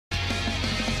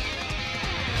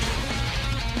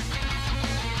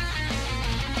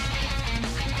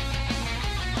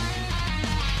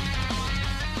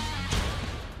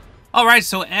Alright,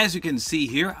 so as you can see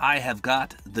here, I have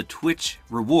got the Twitch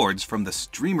rewards from the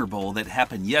Streamer Bowl that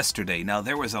happened yesterday. Now,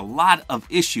 there was a lot of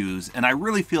issues, and I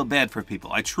really feel bad for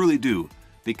people. I truly do,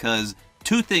 because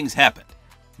two things happened.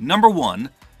 Number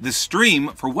one, the stream,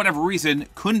 for whatever reason,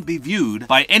 couldn't be viewed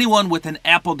by anyone with an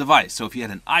Apple device. So if you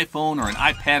had an iPhone or an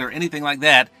iPad or anything like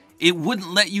that, it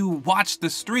wouldn't let you watch the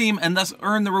stream and thus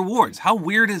earn the rewards. How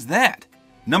weird is that?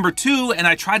 Number two, and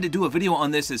I tried to do a video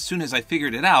on this as soon as I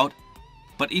figured it out,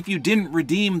 but if you didn't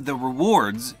redeem the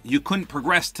rewards, you couldn't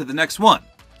progress to the next one.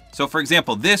 So for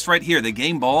example, this right here, the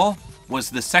game ball, was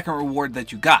the second reward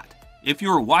that you got. If you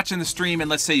were watching the stream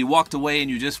and let's say you walked away and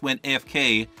you just went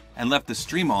AFK and left the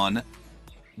stream on,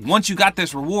 once you got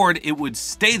this reward, it would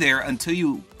stay there until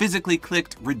you physically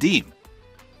clicked redeem.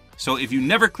 So if you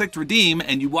never clicked redeem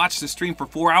and you watched the stream for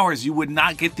 4 hours, you would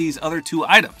not get these other two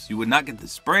items. You would not get the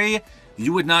spray,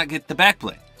 you would not get the back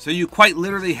bling. So you quite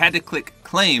literally had to click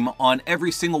claim on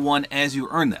every single one as you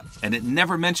earn them. And it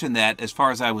never mentioned that as far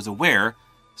as I was aware,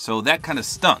 so that kind of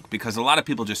stunk because a lot of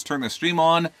people just turned the stream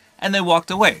on and they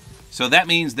walked away. So that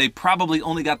means they probably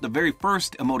only got the very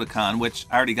first emoticon, which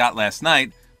I already got last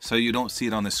night, so you don't see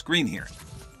it on the screen here.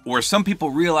 Or some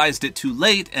people realized it too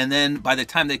late, and then by the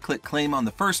time they clicked claim on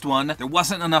the first one, there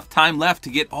wasn't enough time left to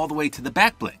get all the way to the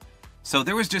back bling. So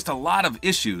there was just a lot of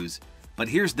issues. But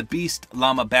here's the Beast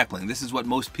Llama backbling. This is what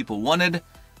most people wanted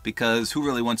because who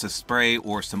really wants a spray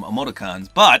or some emoticons?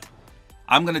 But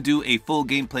I'm going to do a full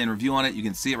gameplay and review on it. You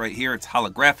can see it right here. It's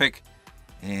holographic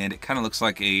and it kind of looks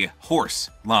like a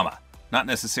horse llama. Not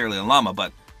necessarily a llama,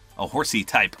 but a horsey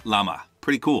type llama.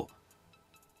 Pretty cool.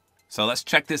 So let's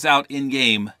check this out in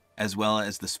game as well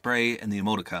as the spray and the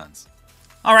emoticons.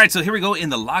 All right, so here we go. In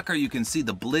the locker, you can see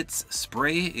the Blitz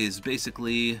spray is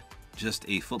basically just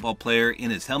a football player in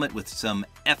his helmet with some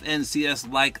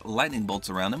FNCS-like lightning bolts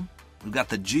around him. We've got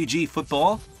the GG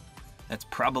football. That's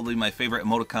probably my favorite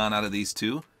emoticon out of these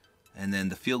two. And then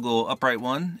the field goal upright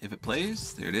one, if it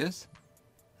plays. There it is.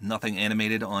 Nothing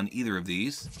animated on either of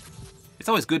these. It's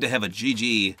always good to have a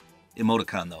GG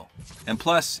emoticon though. And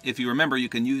plus, if you remember, you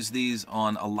can use these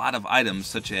on a lot of items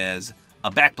such as a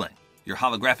back bling. Your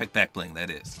holographic back bling, that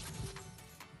is.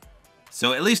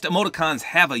 So at least emoticons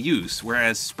have a use,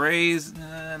 whereas sprays,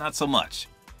 not so much.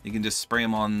 You can just spray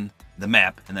them on the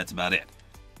map, and that's about it.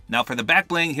 Now for the back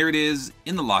bling, here it is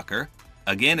in the locker.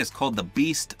 Again, it's called the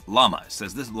Beast Llama. It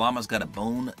says this llama's got a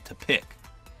bone to pick.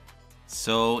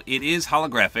 So it is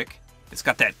holographic. It's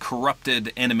got that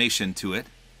corrupted animation to it.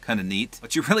 Kind of neat.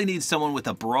 But you really need someone with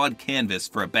a broad canvas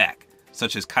for a back,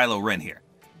 such as Kylo Ren here.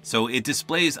 So it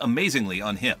displays amazingly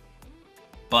on him.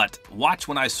 But watch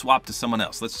when I swap to someone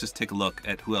else. Let's just take a look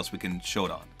at who else we can show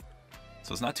it on.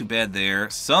 So it's not too bad there.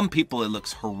 Some people it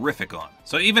looks horrific on.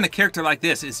 So even a character like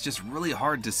this, it's just really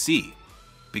hard to see.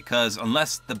 Because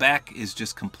unless the back is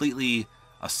just completely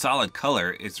a solid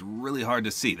color, it's really hard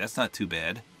to see. That's not too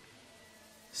bad.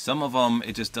 Some of them,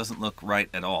 it just doesn't look right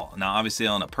at all. Now obviously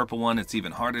on a purple one, it's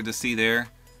even harder to see there.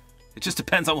 It just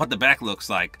depends on what the back looks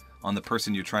like on the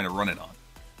person you're trying to run it on.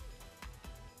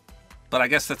 But I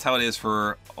guess that's how it is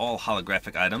for all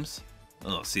holographic items.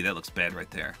 Oh, see, that looks bad right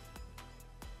there.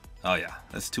 Oh yeah,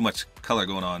 that's too much color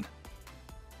going on.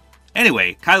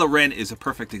 Anyway, Kylo Ren is a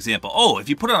perfect example. Oh, if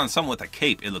you put it on someone with a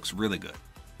cape, it looks really good.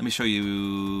 Let me show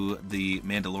you the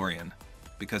Mandalorian,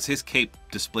 because his cape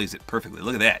displays it perfectly.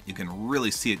 Look at that. You can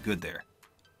really see it good there.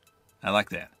 I like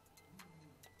that.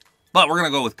 But we're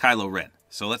going to go with Kylo Ren.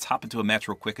 So let's hop into a match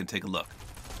real quick and take a look.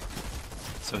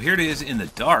 So here it is in the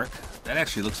dark. That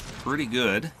actually looks pretty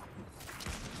good.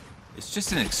 It's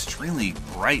just an extremely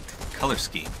bright color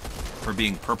scheme for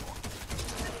being purple.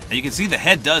 And you can see the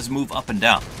head does move up and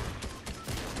down.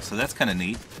 So that's kind of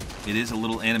neat. It is a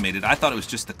little animated. I thought it was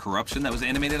just the corruption that was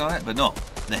animated on it, but no.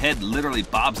 The head literally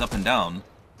bobs up and down,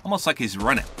 almost like he's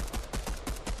running.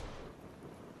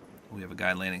 We have a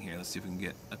guy landing here. Let's see if we can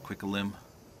get a quick limb.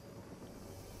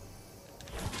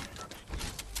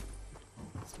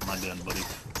 My gun, buddy.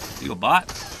 You a bot?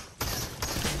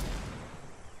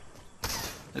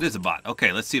 It is a bot.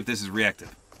 Okay, let's see if this is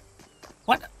reactive.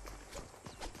 What?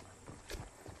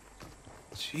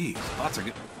 Jeez, bots are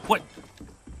good. What?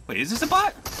 Wait, is this a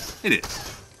bot? It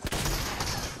is.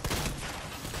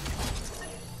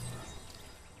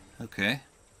 Okay.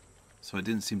 So it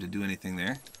didn't seem to do anything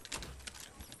there.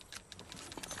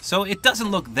 So it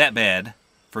doesn't look that bad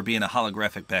for being a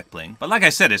holographic back bling. But like I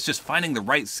said, it's just finding the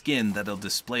right skin that'll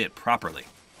display it properly.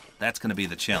 That's going to be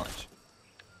the challenge.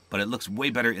 But it looks way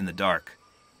better in the dark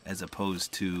as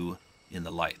opposed to in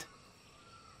the light.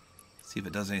 See if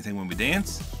it does anything when we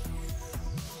dance.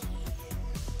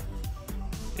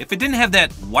 If it didn't have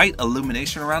that white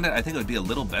illumination around it, I think it would be a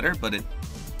little better, but it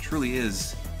truly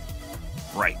is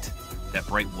bright. That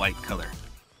bright white color.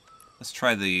 Let's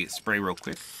try the spray real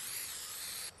quick.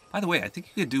 By the way, I think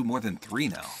you could do more than 3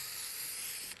 now.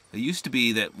 It used to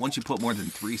be that once you put more than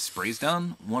 3 sprays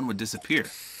down, one would disappear.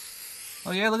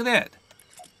 Oh yeah, look at that.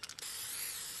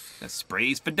 Got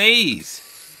sprays for days.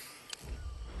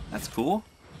 That's cool.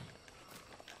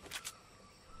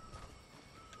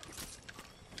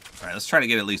 Alright, let's try to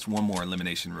get at least one more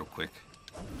elimination real quick.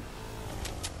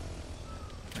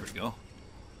 There we go.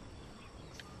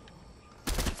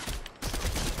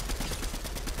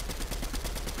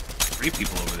 Three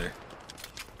people over there.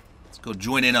 Let's go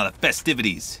join in on the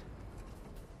festivities.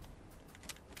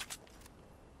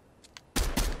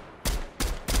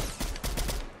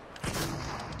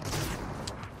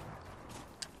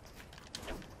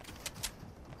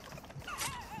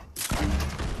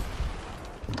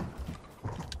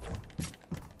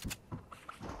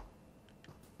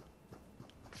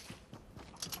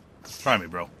 Try me,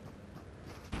 bro.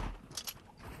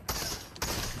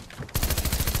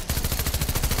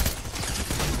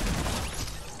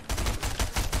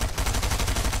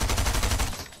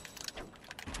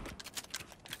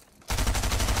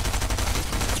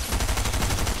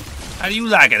 How do you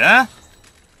like it, huh?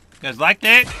 You guys like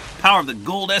that? Power of the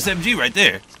gold SMG right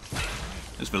there.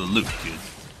 Just for the loot, dude.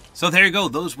 So there you go.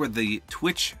 Those were the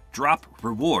Twitch drop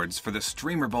rewards for the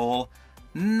Streamer Bowl.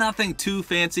 Nothing too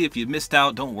fancy. If you missed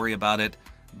out, don't worry about it.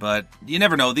 But you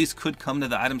never know. These could come to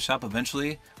the item shop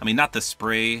eventually. I mean, not the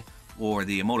spray or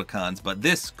the emoticons, but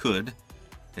this could.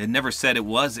 It never said it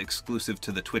was exclusive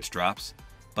to the Twitch drops.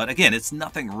 But again, it's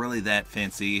nothing really that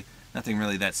fancy. Nothing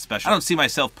really that special. I don't see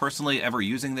myself personally ever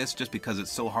using this just because it's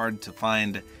so hard to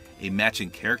find a matching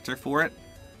character for it.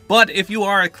 But if you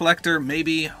are a collector,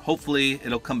 maybe, hopefully,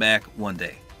 it'll come back one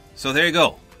day. So there you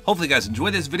go. Hopefully you guys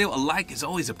enjoyed this video. A like is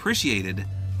always appreciated.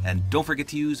 And don't forget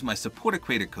to use my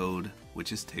Support-A-Creator code,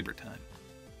 which is tabortime.